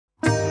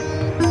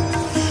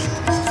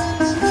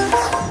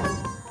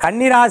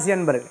கன்னிராசி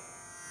அன்பர்கள்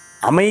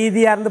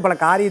அமைதியாக இருந்து பல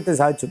காரியத்தை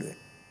சாதிச்சுடுவேன்.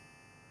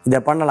 இதை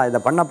பண்ணலாம், இதை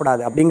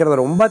பண்ணப்படாது அப்படிங்கிறத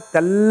ரொம்ப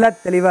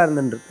தெளிவாக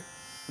இருந்துருக்கு.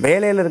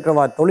 வேலையில்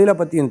இருக்கிறவா தொழிலை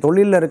பற்றியும்,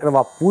 தொழிலில்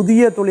இருக்கிறவா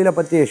புதிய தொழிலை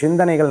பற்றிய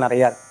சிந்தனைகள்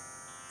நிறையா இருக்கு.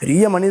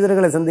 பெரிய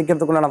மனிதர்களை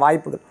சந்திக்கிறதுக்குண்டான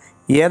வாய்ப்புகள்,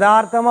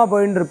 யதார்த்தமாக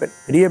போயின்னு இருப்பேன்.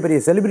 பெரிய பெரிய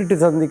செலிபிரிட்டி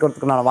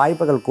சந்திக்கிறதுக்குண்டான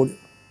வாய்ப்புகள் கூடி.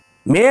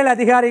 மேல்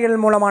அதிகாரிகள்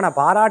மூலமான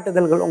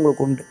பாராட்டுதல்கள்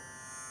உங்களுக்கு உண்டு.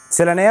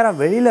 சில நேரம்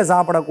வெளியில்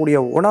சாப்பிடக்கூடிய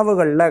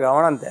உணவுகளில்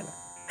கவனம் தேவை.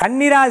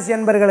 கன்னிராசி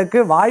என்பர்களுக்கு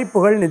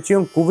வாய்ப்புகள்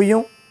நிச்சயம்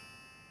குவியும்.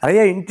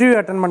 நிறைய இன்டர்வியூ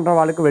அட்டன்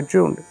பண்ணுறவாளுக்கு வெற்றி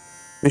உண்டு.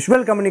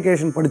 விஷுவல்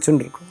கம்யூனிகேஷன்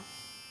படிச்சுட்டு இருக்கோம்,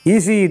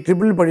 ஈஸி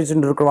ட்ரிபிள்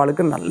படிச்சுட்டு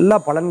இருக்கிறவாளுக்கு நல்ல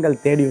பலன்கள்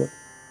தேடி வரும்.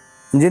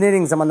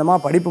 இன்ஜினியரிங் சம்மந்தமாக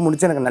படிப்பு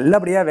முடிச்சு எனக்கு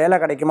நல்லபடியாக வேலை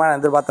கிடைக்குமா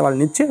எதிர்பார்த்தவாள்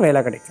நிச்சயம்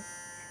வேலை கிடைக்கும்.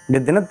 இந்த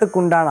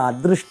தினத்துக்குண்டான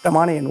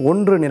அதிர்ஷ்டமான என்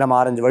 1 நிறம்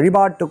ஆரஞ்சு.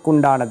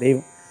 வழிபாட்டுக்குண்டான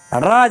தெய்வம்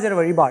நடராஜர்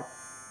வழிபாடு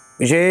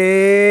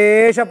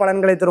விசேஷ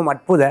பலன்களை தரும்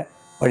அற்புத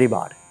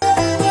வழிபாடு.